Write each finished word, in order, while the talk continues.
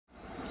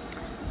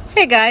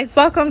Hey guys,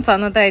 welcome to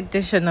another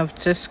edition of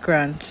Just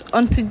Grant.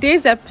 On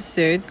today's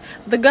episode,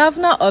 the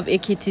governor of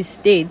Ekiti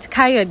State,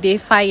 Kayode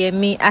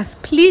Fayemi, has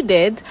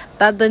pleaded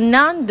that the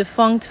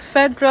now-defunct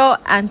Federal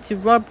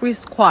Anti-Robbery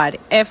Squad,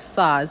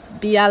 FSARs,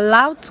 be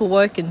allowed to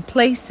work in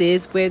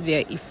places where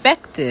they are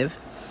effective.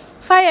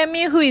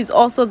 Fayemi, who is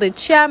also the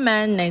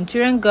chairman,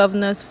 Nigerian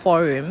Governors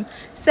Forum,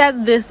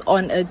 said this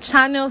on a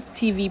Channels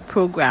TV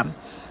program.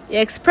 He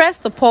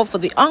expressed support for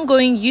the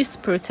ongoing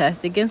youth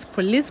protests against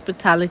police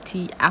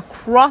brutality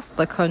across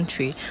the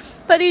country,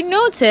 but he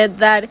noted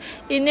that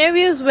in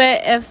areas where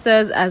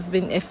FSARS has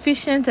been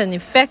efficient and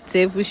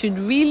effective, we should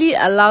really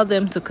allow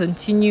them to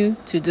continue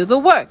to do the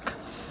work.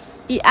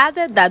 He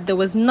added that there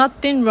was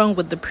nothing wrong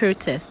with the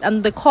protest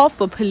and the call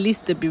for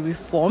police to be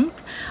reformed,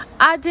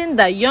 adding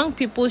that young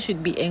people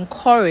should be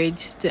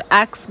encouraged to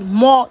ask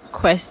more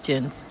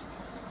questions.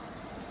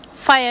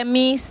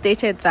 Fayemi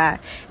stated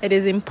that it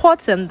is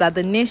important that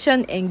the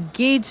nation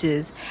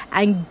engages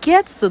and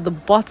gets to the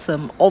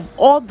bottom of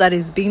all that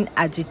is being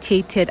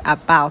agitated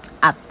about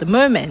at the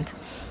moment.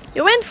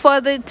 He went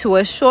further to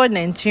assure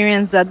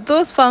Nigerians that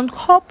those found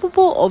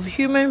culpable of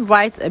human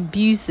rights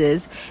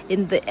abuses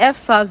in the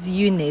FSARS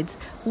unit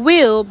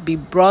will be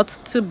brought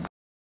to